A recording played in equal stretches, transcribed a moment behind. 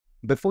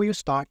Before you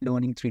start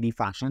learning 3D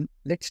fashion,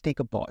 let's take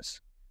a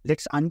pause.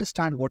 Let's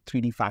understand what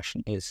 3D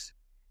fashion is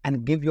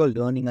and give your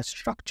learning a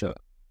structure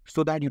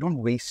so that you don't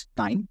waste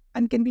time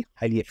and can be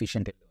highly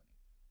efficient in learning.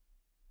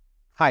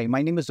 Hi,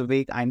 my name is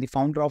Vivek. I'm the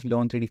founder of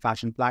Learn 3D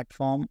Fashion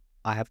platform.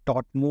 I have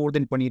taught more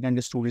than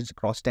 2,800 students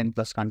across 10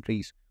 plus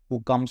countries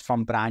who comes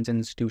from brands and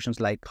institutions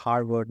like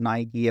Harvard,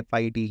 Nike,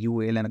 FIT,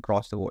 UAL, and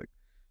across the world.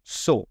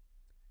 So,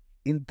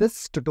 in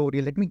this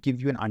tutorial, let me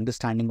give you an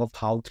understanding of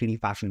how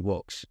 3D fashion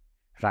works,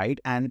 right?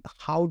 And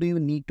how do you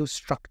need to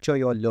structure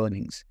your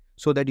learnings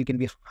so that you can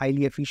be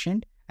highly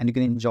efficient and you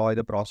can enjoy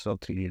the process of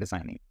 3D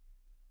designing.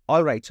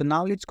 All right, so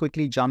now let's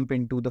quickly jump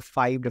into the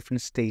 5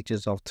 different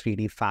stages of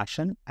 3D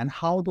fashion and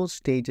how those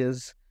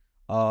stages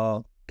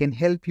can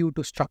help you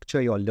to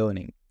structure your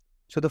learning.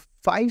 So the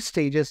 5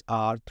 stages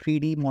are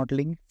 3D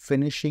modeling,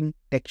 finishing,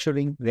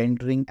 texturing,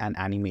 rendering, and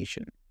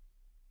animation.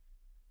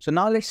 So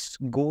now let's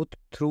go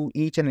through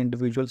each and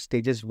individual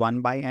stages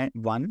one by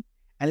one,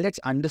 and let's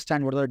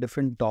understand what are the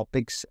different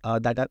topics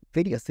that are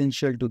very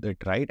essential to it,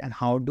 right? And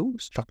how to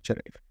structure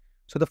it.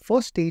 So the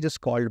first stage is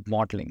called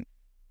modeling.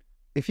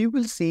 If you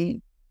will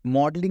see,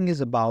 modeling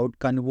is about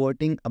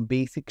converting a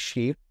basic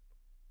shape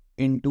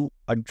into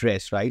a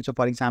dress, right? So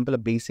for example, a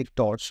basic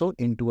torso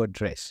into a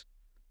dress.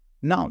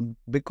 Now,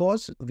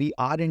 because we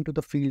are into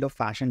the field of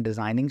fashion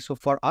designing, so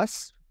for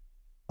us,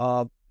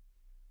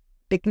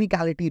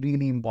 technicality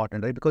really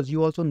important, right? Because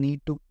you also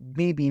need to,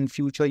 maybe in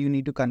future, you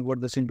need to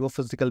convert this into a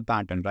physical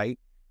pattern, right?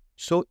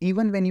 So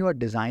even when you are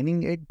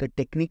designing it, the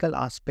technical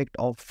aspect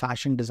of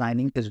fashion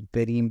designing is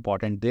very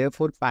important.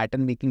 Therefore,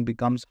 pattern making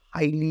becomes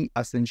highly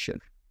essential.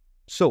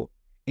 So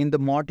in the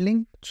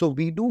modeling, so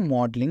we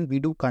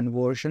do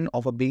conversion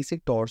of a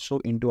basic torso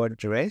into a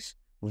dress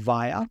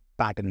via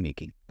pattern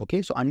making.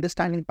 Okay, so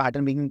understanding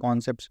pattern making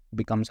concepts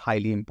becomes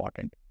highly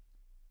important.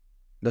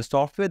 The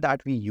software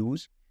that we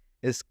use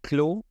is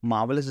CLO,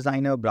 Marvelous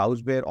Designer,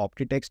 Browseware,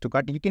 Optitext to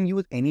cut. You can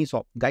use any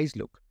guys,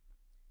 look,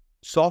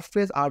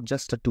 softwares are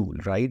just a tool,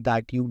 right?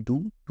 That you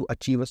do to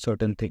achieve a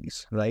certain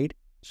things, right?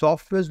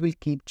 Softwares will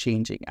keep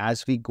changing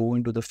as we go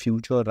into the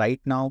future.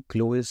 Right now,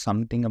 CLO is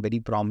something a very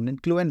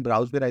prominent. CLO and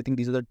Browseware, I think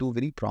these are the two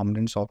very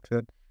prominent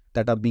software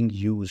that are being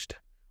used.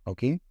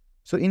 Okay.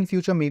 So in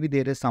future, maybe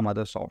there is some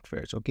other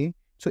softwares. Okay.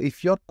 So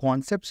if your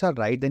concepts are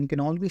right, then you can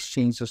always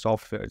change the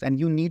softwares and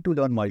you need to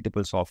learn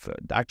multiple software.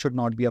 That should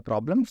not be a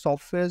problem.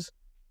 Softwares,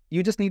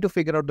 you just need to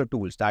figure out the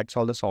tools. That's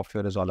all the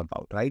software is all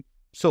about, right?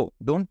 So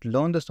don't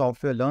learn the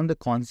software, learn the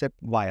concept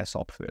via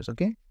softwares,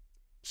 okay?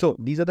 So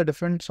these are the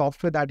different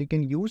software that you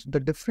can use. The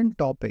different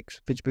topics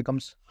which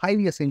becomes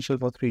highly essential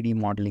for 3D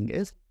modeling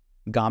is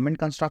garment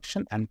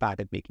construction and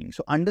pattern making.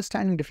 So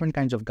understanding different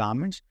kinds of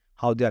garments,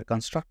 how they are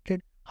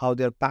constructed, how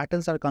their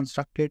patterns are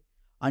constructed,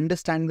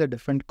 understanding the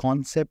different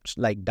concepts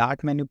like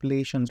dart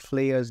manipulations,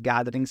 flares,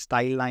 gathering,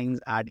 style lines,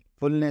 adding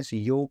fullness,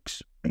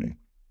 yokes,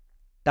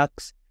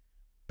 tucks,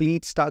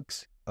 pleats,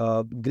 tucks,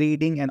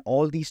 grading, and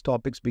all these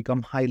topics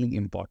become highly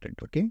important,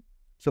 okay?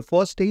 So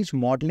first stage,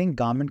 modeling,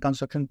 garment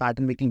construction,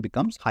 pattern making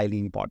becomes highly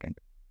important.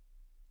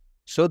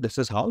 So this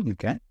is how you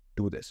can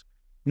do this.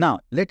 Now,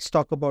 let's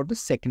talk about the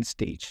second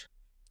stage.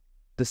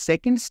 The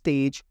second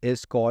stage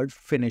is called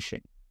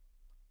finishing.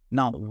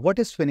 Now, what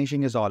is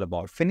finishing is all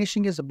about?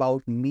 Finishing is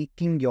about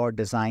making your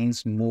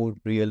designs more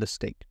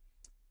realistic.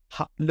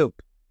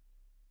 Look,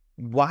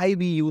 why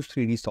we use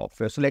 3D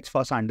software? So let's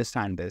first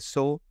understand this.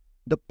 So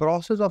the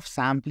process of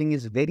sampling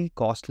is very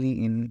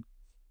costly in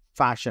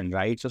fashion,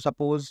 right? So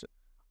suppose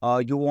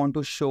you want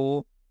to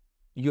show,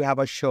 you have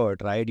a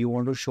shirt, right? You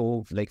want to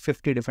show like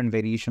 50 different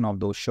variation of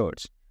those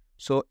shirts.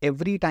 So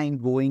every time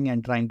going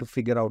and trying to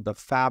figure out the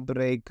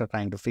fabric,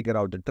 trying to figure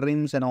out the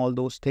trims and all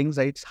those things,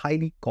 right? It's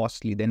highly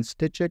costly. Then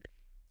stitch it.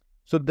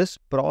 So this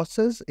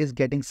process is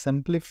getting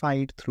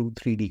simplified through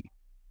 3D,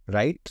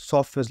 right?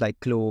 Softwares like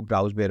CLO,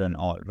 Browseware and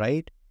all,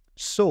 right?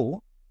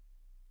 So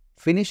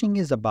finishing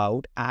is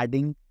about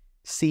adding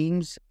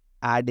seams,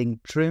 adding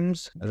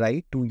trims,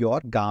 right, to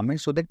your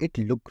garment so that it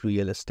look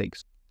realistic.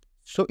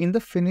 So in the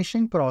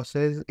finishing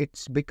process, it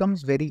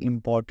becomes very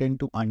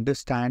important to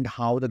understand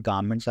how the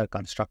garments are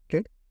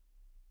constructed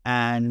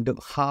and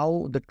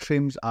how the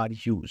trims are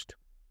used.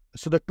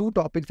 So the two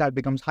topics that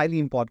becomes highly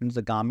important is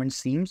the garment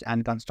seams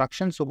and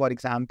construction. So for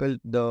example,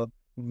 the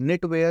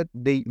knitwear,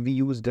 we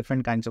use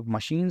different kinds of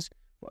machines.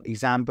 For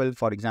example,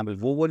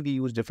 woven, we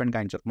use different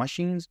kinds of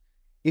machines.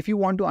 If you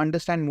want to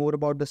understand more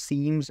about the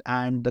seams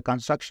and the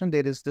construction,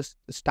 there is this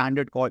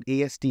standard called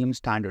ASTM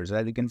standards,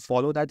 right? You can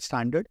follow that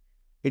standard.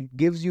 It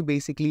gives you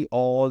basically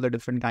all the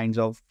different kinds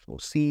of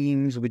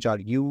seams which are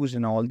used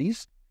in all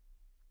these.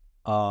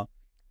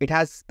 It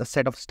has a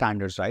set of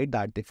standards, right,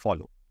 that they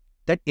follow,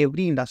 that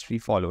every industry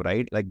follow,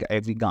 right? Like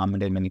every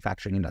garment and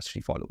manufacturing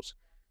industry follows.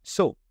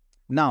 So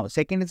now,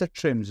 second is the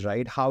trims,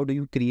 right? How do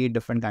you create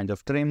different kinds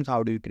of trims?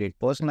 How do you create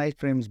personalized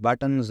trims,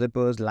 buttons,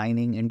 zippers,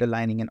 lining,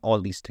 interlining, and all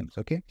these things,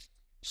 okay?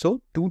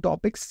 So two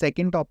topics.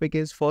 Second topic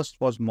is, first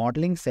was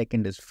modeling.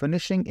 Second is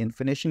finishing. In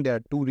finishing, there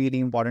are two really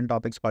important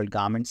topics called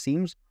garment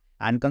seams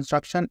and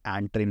construction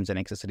and trims and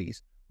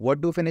accessories. What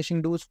do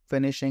finishing do?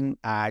 Finishing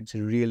adds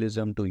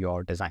realism to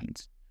your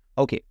designs.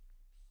 Okay.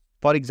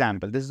 For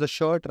example, this is a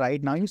shirt,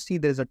 right? Now you see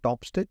there's a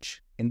top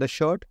stitch in the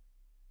shirt.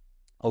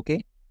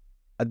 Okay.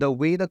 The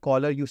way the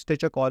collar, you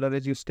stitch a collar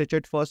is you stitch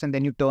it first and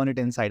then you turn it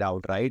inside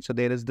out, right? So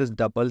there is this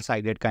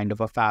double-sided kind of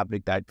a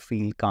fabric that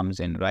feel comes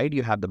in, right?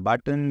 You have the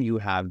button, you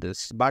have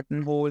this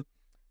buttonhole.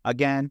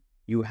 Again,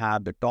 you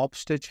have the top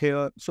stitch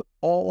here. So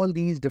all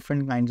these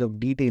different kinds of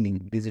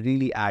detailing, this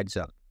really adds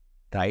up,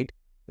 right?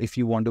 If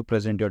you want to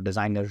present your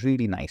design in a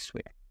really nice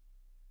way.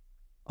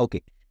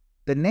 Okay.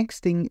 The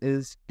next thing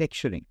is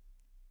texturing.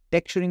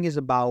 Texturing is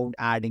about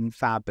adding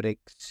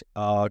fabrics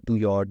to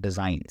your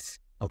designs.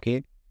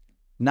 Okay.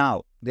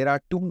 Now, there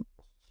are two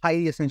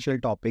highly essential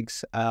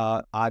topics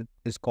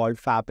is called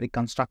fabric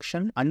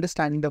construction,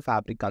 understanding the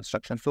fabric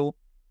construction. So,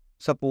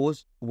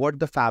 suppose what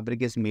the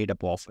fabric is made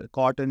up of,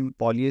 cotton,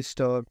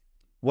 polyester,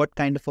 what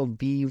kind of a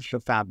weave the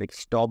fabric,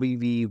 stobby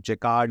weave,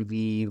 jacquard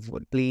weave,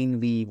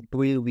 plain weave,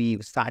 twill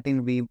weave,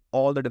 satin weave,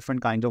 all the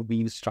different kinds of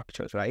weave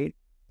structures, right?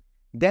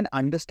 Then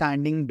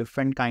understanding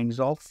different kinds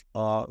of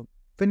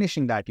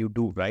finishing that you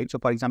do, right? So,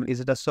 for example, is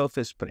it a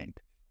surface print,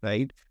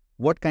 right?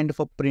 What kind of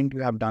a print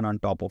you have done on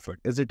top of it?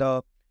 Is it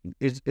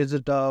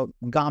a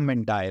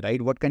garment dye, right?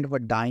 What kind of a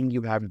dyeing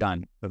you have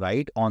done,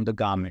 right, on the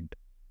garment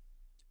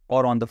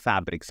or on the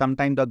fabric?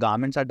 Sometimes the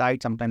garments are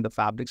dyed, sometimes the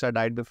fabrics are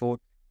dyed before,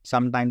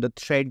 sometimes the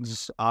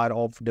threads are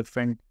of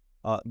different,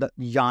 the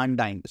yarn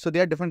dyeing. So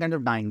there are different kinds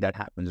of dyeing that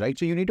happens, right?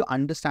 So you need to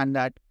understand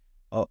that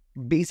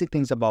basic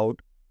things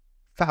about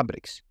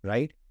fabrics,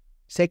 right?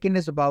 Second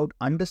is about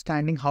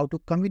understanding how to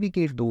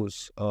communicate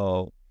those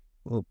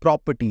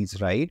properties,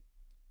 right,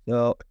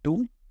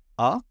 to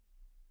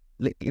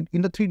like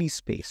in the 3D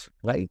space,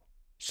 right?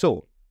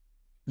 So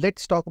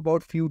let's talk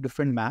about few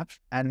different maps,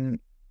 and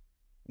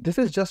this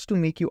is just to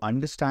make you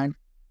understand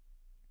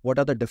what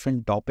are the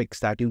different topics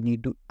that you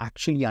need to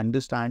actually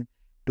understand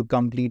to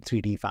complete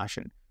 3D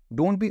fashion.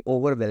 Don't be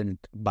overwhelmed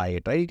by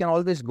it, right? You can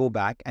always go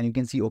back and you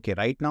can see, okay,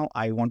 right now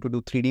I want to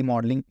do 3D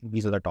modeling.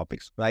 These are the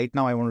topics. Right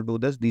now I want to do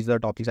this. These are the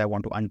topics I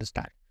want to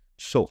understand.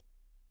 So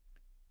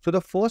the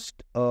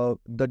first,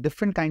 the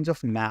different kinds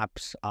of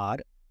maps are,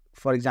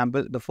 for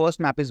example, the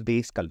first map is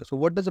base color. So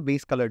what does a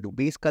base color do?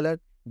 Base color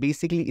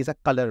basically is a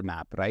color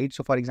map, right?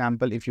 So for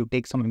example, if you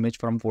take some image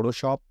from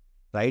Photoshop,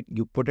 right,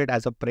 you put it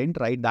as a print,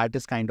 right? That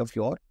is kind of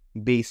your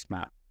base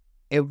map.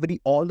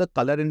 All the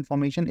color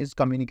information is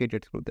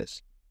communicated through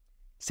this.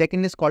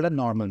 Second is called a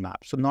normal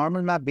map. So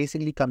normal map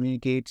basically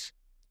communicates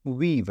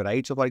weave,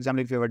 right? So for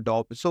example, if you have a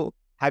dog, so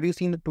have you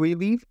seen the twill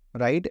weave,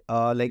 right?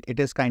 Like it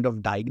is kind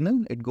of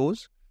diagonal, it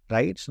goes,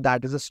 right? So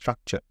that is a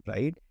structure,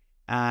 right?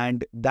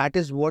 And that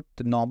is what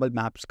the normal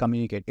maps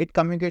communicate. It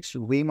communicates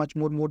way much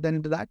more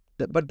than that,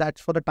 but that's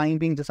for the time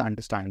being, just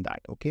understand that,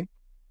 okay?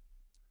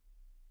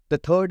 The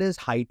third is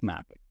height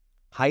map.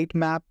 Height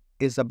map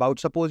is about,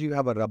 suppose you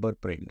have a rubber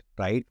print,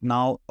 right?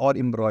 Now, or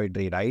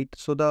embroidery, right?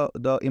 So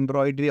the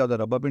embroidery or the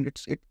rubber print,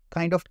 it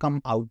kind of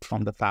come out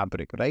from the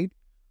fabric, right?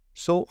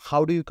 So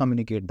how do you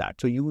communicate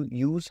that? So you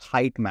use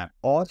height map,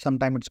 or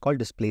sometimes it's called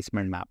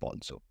displacement map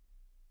also.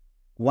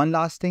 One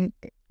last thing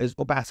is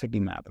opacity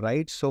map,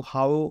 right? So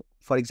how,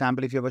 for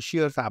example, if you have a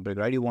sheer fabric,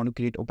 right, you want to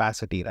create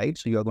opacity, right?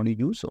 So you are going to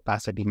use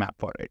opacity map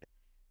for it.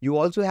 You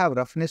also have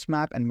roughness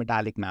map and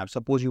metallic map.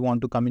 Suppose you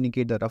want to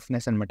communicate the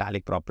roughness and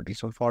metallic properties.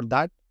 So for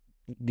that,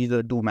 these are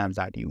the two maps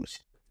that you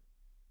use.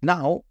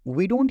 Now,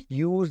 we don't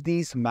use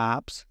these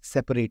maps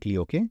separately,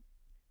 okay?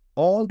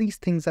 All these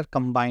things are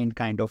combined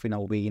kind of in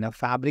a way. In a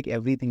fabric,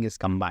 everything is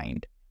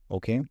combined,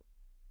 okay?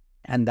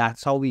 And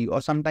that's how we, or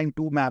sometimes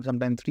 2 maps,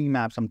 sometimes 3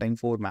 maps, sometimes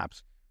 4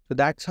 maps. So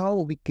that's how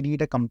we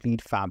create a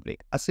complete fabric.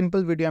 A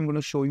simple video I'm going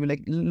to show you,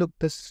 like, look,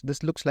 this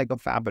looks like a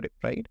fabric,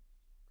 right?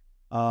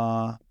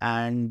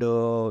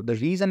 The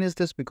reason is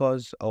this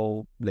because,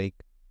 like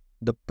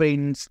the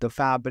prints, the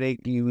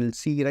fabric, you will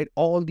see, right?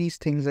 All these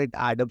things, right,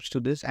 add up to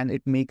this, and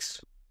it makes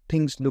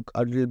things look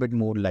a little bit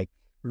more like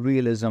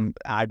realism,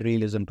 add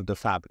realism to the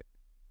fabric.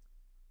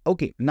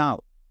 Okay, now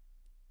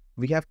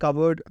we have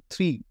covered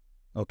 3,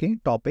 okay,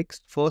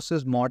 topics. First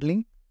is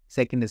modeling,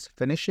 second is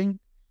finishing,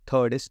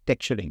 third is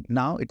texturing.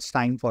 Now it's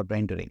time for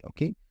rendering,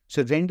 okay?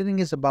 So rendering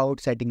is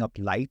about setting up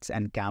lights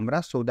and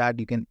camera so that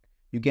you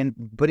can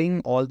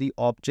bring all the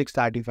objects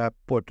that you have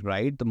put,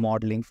 right? The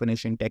modeling,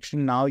 finishing,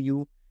 texturing. Now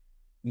you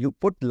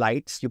put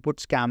lights, you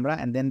put camera,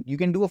 and then you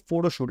can do a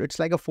photo shoot. It's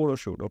like a photo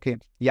shoot, okay?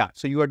 Yeah,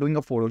 so you are doing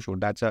a photo shoot.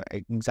 That's an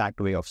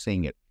exact way of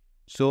saying it.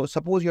 So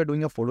suppose you're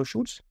doing a photo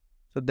shoots.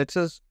 So this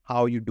is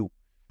how you do.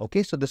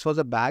 Okay, so this was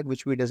a bag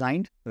which we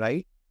designed,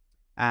 right?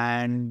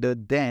 And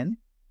then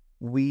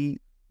we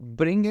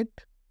bring it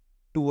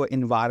to an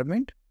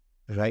environment,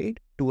 right?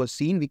 To a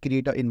scene, we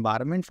create an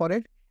environment for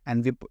it.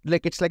 And we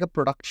like, it's like a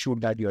product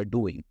shoot that you are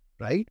doing,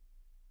 right?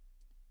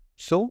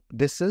 So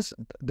this is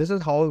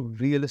how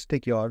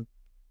realistic your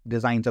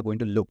designs are going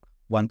to look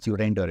once you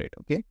render it,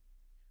 okay?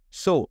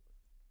 So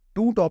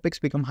 2 topics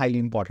become highly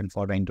important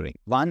for rendering.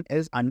 One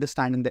is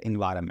understanding the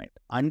environment,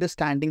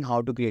 understanding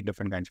how to create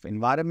different kinds of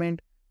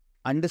environment,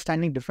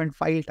 understanding different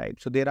file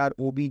types. So there are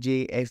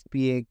OBJ,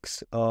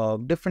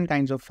 FBX, different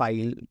kinds of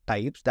file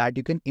types that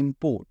you can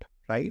import,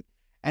 right?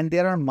 And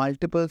there are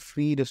multiple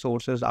free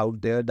resources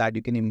out there that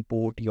you can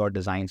import your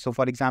design. So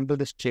for example,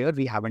 this chair,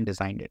 we haven't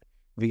designed it.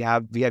 We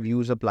have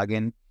used a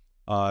plugin,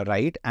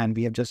 right? And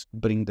we have just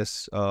bring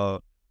this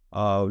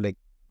like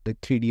the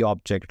 3D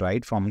object,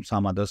 right, from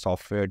some other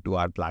software to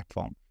our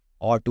platform,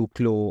 or to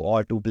CLO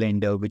or to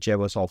Blender,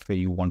 whichever software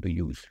you want to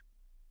use.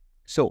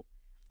 So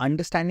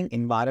understanding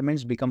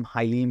environments become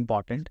highly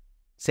important.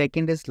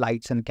 Second is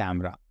lights and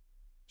camera.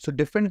 So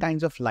different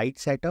kinds of light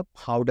setup,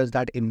 how does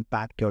that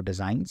impact your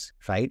designs,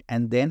 right?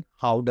 And then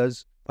how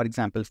does, for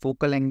example,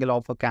 focal angle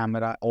of a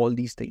camera, all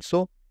these things.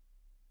 So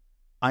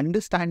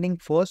understanding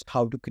first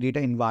how to create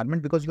an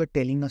environment, because you are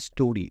telling a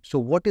story. So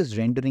what is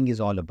rendering is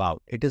all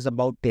about? It is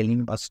about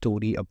telling a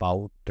story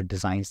about the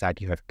designs that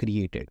you have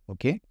created,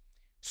 okay?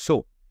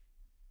 So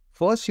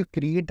first you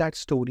create that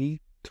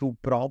story through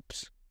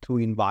props, through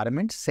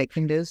environments.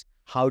 Second is,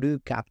 how do you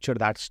capture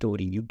that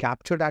story? You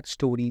capture that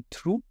story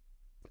through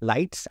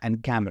lights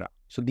and camera.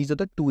 So these are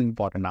the two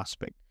important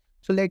aspects.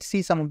 So let's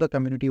see some of the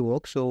community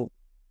work. So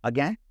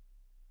again,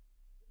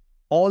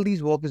 all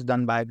these work is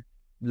done by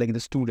like the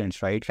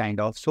students, right? Kind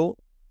of. So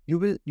you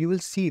will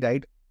see,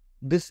 right?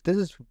 This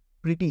is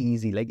pretty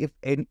easy. Like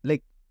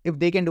if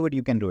they can do it,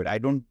 you can do it. I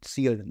don't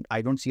see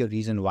a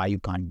reason why you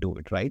can't do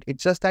it, right?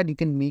 It's just that you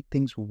can make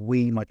things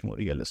way much more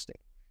realistic.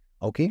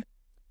 Okay.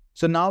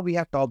 So now we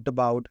have talked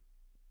about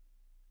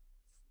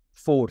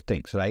 4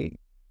 things, right?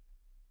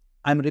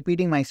 I'm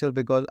repeating myself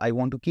because I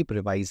want to keep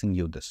revising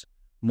you this.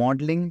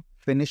 Modeling,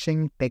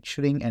 finishing,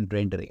 texturing, and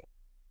rendering.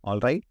 All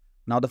right.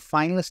 Now the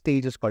final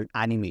stage is called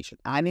animation.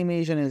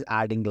 Animation is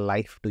adding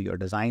life to your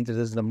designs. This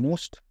is the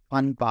most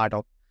fun part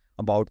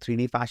about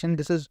 3D fashion.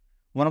 This is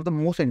one of the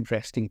most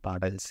interesting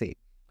part, I'll say.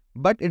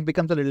 But it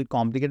becomes a little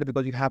complicated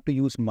because you have to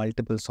use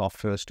multiple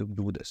softwares to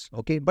do this.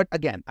 Okay. But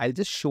again, I'll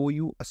just show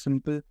you a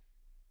simple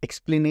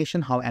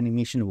explanation how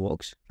animation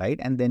works, right?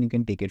 And then you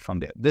can take it from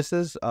there. This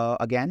is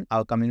again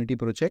our community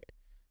project,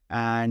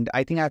 and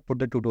I think I've put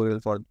the tutorial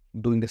for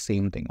doing the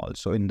same thing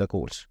also in the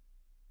course.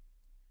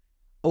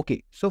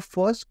 Okay, so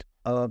first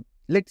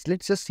let's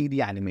just see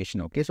the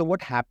animation. Okay, so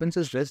what happens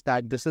is just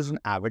that this is an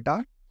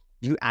avatar.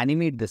 You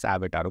animate this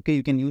avatar. Okay,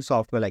 you can use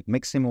software like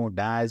Miximo,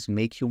 Daz,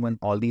 Make Human,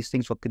 all these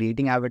things for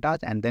creating avatars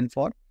and then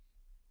for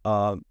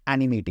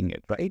animating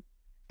it, right?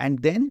 And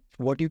then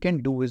what you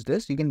can do is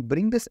this, you can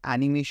bring this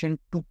animation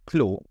to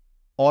CLO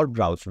or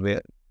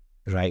Browserware,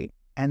 right?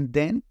 And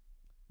then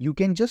you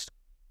can just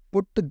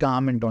put the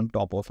garment on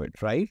top of it,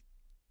 right?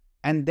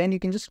 And then you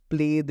can just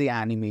play the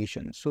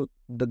animation. So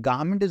the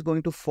garment is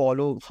going to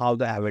follow how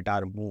the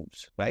avatar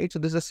moves, right? So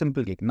this is a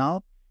simple kick.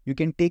 Now you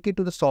can take it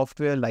to the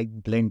software like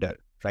Blender,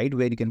 right?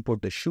 Where you can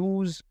put the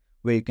shoes,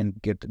 where you can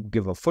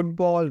give a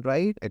football,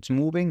 right? It's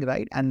moving,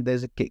 right? And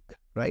there's a kick,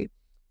 right?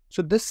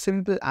 So this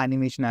simple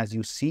animation, as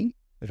you see,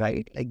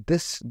 right? Like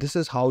this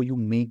is how you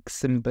make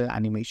simple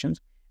animations,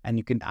 and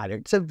you can add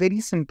it. It's a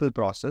very simple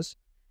process.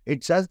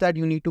 It's just that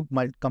you need to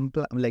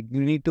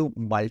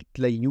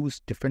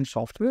use different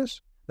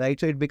softwares, right?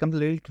 So it becomes a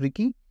little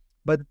tricky,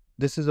 but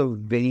this is a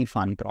very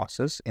fun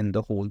process in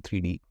the whole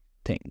 3D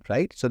thing,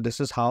 right? So this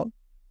is how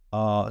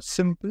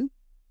simple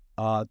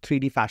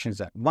 3D fashion is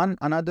that.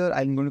 Another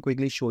I'm going to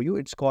quickly show you.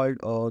 It's called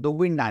the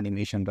wind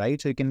animation,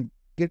 right? So you can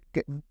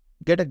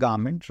get a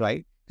garment,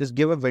 right? Just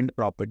give a wind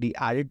property,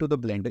 add it to the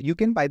Blender. You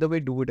can, by the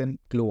way, do it in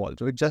CLO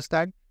also. It's just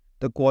that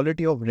the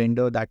quality of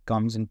render that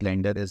comes in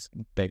Blender is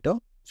better.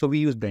 So we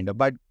use Blender,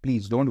 but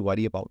please don't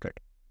worry about it.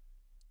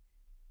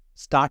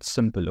 Start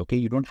simple, okay?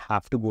 You don't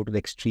have to go to the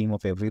extreme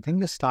of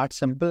everything. Just start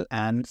simple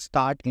and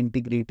start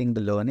integrating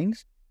the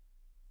learnings.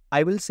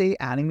 I will say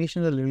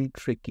animation is a little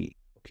tricky,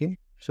 okay?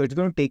 So it's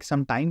going to take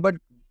some time, but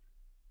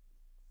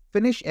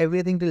finish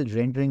everything till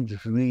rendering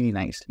really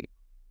nicely.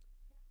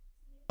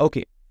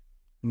 Okay,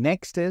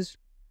 next is,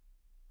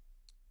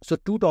 so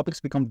 2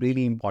 topics become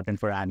really important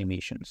for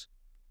animations.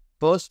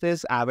 First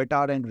is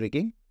avatar and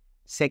rigging.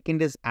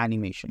 Second is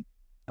animation,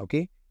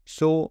 okay?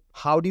 So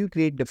how do you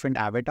create different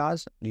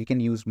avatars? You can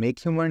use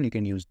Make Human, you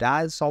can use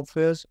Daz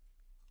softwares.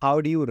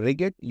 How do you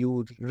rig it?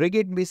 You rig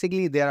it,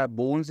 basically there are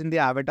bones in the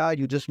avatar,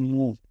 you just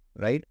move,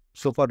 right?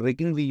 So for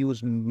rigging, we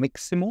use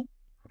Miximo,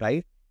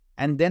 right?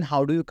 And then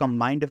how do you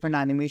combine different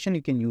animation?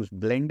 You can use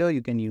Blender,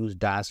 you can use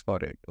Daz for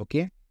it,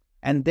 okay?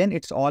 And then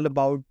it's all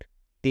about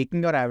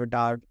taking your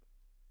avatar,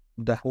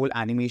 the whole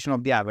animation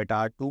of the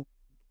avatar to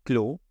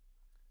CLO,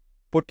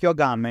 put your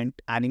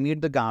garment,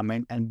 animate the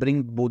garment, and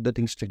bring both the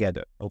things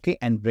together, okay?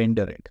 And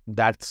render it.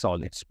 That's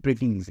all. It's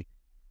pretty easy.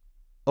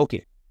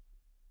 Okay.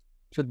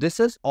 So this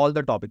is all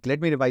the topic.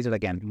 Let me revise it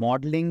again.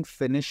 Modeling,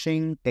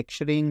 finishing,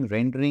 texturing,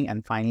 rendering,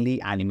 and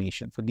finally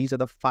animation. So these are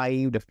the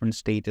 5 different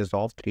stages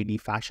of 3D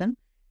fashion.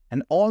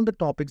 And all the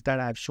topics that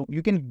I've shown,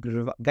 you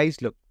can,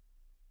 guys, look,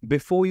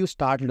 before you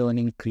start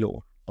learning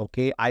CLO,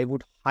 okay, I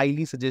would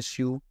highly suggest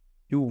you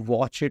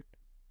watch it,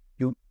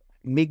 you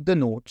make the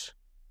notes,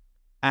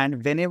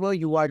 and whenever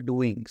you are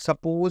doing,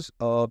 suppose,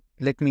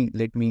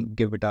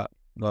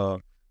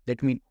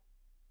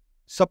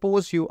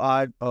 suppose you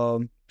are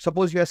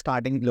suppose you are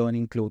starting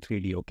learning CLO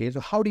 3D, okay? So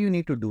how do you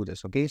need to do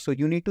this, okay? So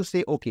you need to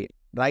say, okay,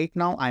 right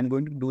now I'm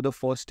going to do the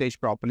first stage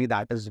properly,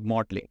 that is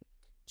modeling.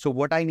 So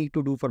what I need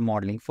to do for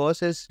modeling,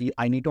 first is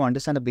I need to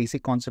understand the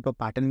basic concept of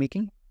pattern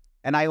making.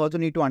 And I also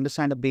need to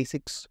understand the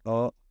basics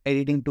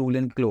editing tool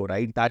in CLO,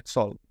 right? That's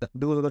all.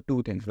 Those are the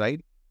two things,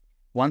 right?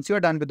 Once you're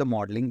done with the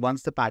modeling,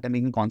 once the pattern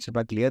making concept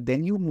are clear,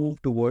 then you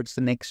move towards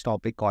the next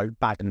topic called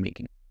pattern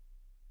making.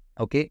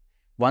 Okay.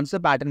 Once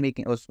the pattern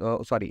making,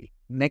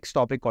 next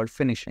topic called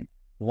finishing.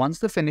 Once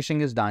the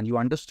finishing is done, you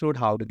understood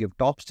how to give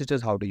top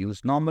stitches, how to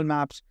use normal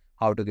maps,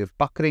 how to give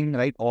puckering,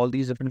 right? All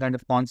these different kind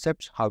of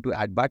concepts, how to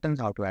add buttons,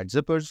 how to add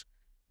zippers,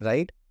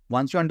 right?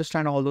 Once you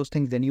understand all those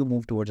things, then you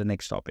move towards the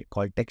next topic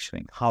called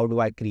texturing. How do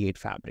I create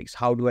fabrics?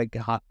 How do I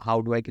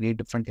create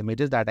different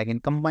images that I can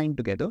combine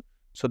together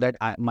so that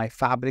my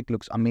fabric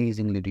looks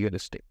amazingly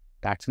realistic?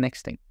 That's the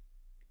next thing.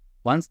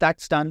 Once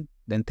that's done,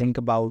 then think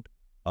about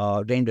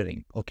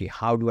rendering. Okay,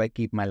 how do I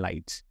keep my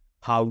lights?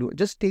 How do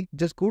just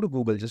go to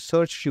Google, just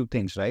search few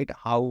things, right?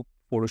 How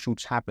photo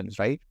shoots happens,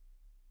 right?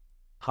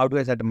 How do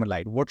I set up my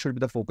light? What should be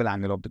the focal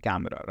angle of the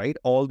camera, right?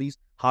 All these.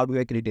 How do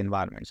I create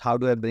environments? How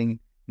do I bring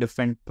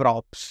different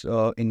props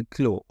in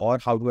CLO, or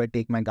how do I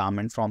take my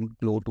garment from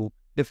CLO to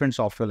different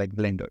software like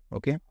Blender?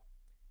 Okay.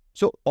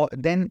 So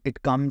then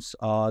it comes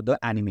the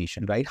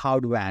animation, right? How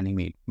do I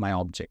animate my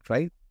object,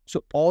 right?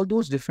 So all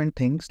those different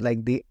things,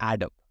 like they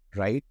add up,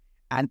 right?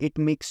 And it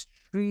makes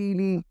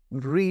really,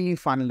 really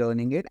fun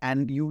learning it,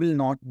 and you will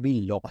not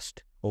be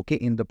lost, okay,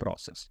 in the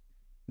process.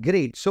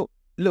 Great. So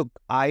look,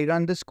 I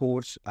run this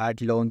course at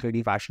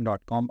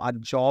learn3dfashion.com. Our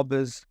job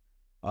is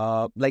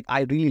like,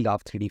 I really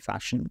love 3D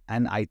fashion,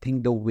 and I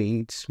think the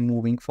way it's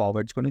moving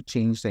forward, it's going to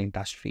change the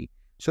industry.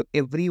 So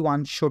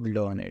everyone should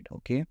learn it,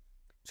 okay?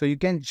 So you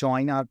can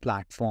join our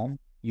platform.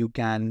 You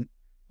can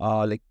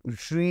like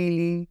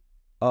really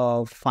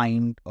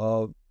find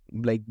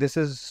like this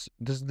is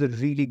the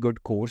really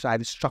good course.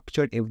 I've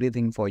structured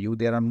everything for you.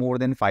 There are more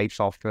than 5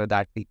 software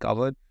that we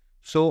covered.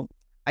 So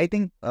I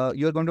think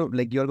you're going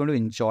to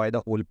enjoy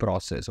the whole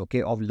process,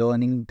 okay, of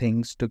learning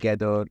things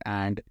together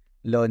and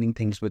learning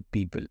things with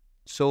people.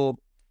 So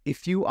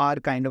if you are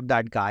kind of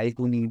that guy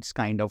who needs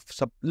kind of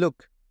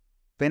look,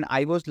 when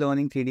I was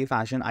learning 3D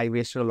fashion, I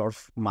wasted a lot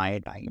of my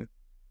time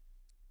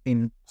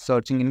in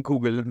searching in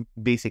Google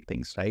basic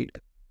things, right?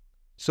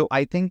 So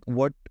I think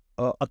what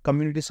a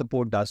community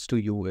support does to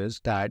you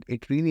is that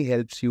it really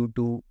helps you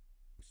to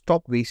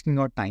stop wasting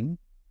your time,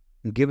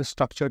 give a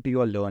structure to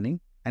your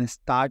learning, and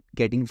start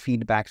getting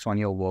feedbacks on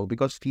your work,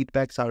 because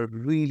feedbacks are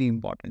really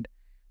important.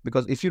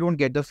 Because if you don't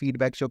get the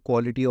feedbacks, your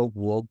quality of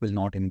work will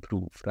not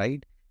improve,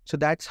 right? So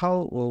that's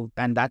how,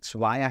 and that's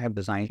why I have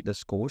designed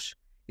this course.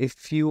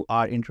 If you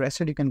are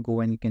interested, you can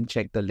go and you can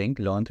check the link,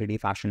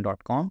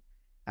 learn3dfashion.com,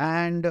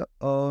 and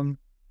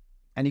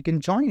you can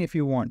join if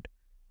you want.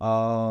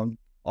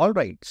 All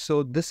right,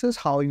 so this is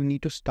how you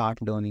need to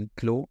start learning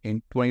CLO in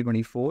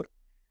 2024.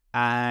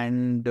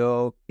 And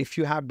if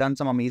you have done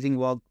some amazing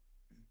work,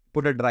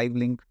 put a drive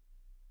link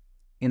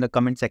in the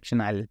comment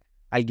section.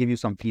 I'll give you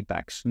some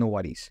feedbacks. No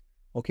worries.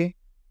 Okay.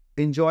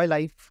 Enjoy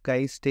life,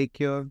 guys. Take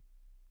care.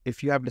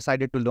 If you have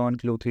decided to learn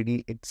CLO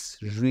 3D, it's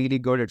really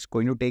good. It's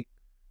going to take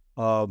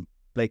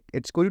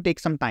it's going to take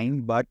some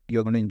time, but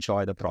you're going to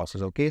enjoy the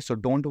process. Okay. So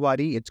don't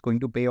worry. It's going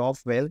to pay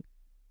off well.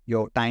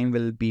 Your time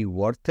will be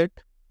worth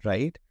it,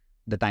 right?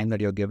 The time that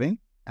you're giving.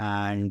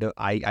 And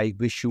I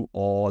wish you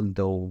all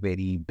the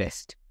very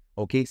best.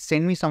 Okay.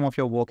 Send me some of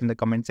your work in the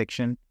comment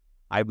section.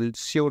 I will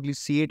surely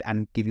see it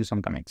and give you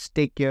some comments.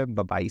 Take care.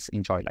 Bye-bye.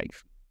 Enjoy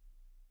life.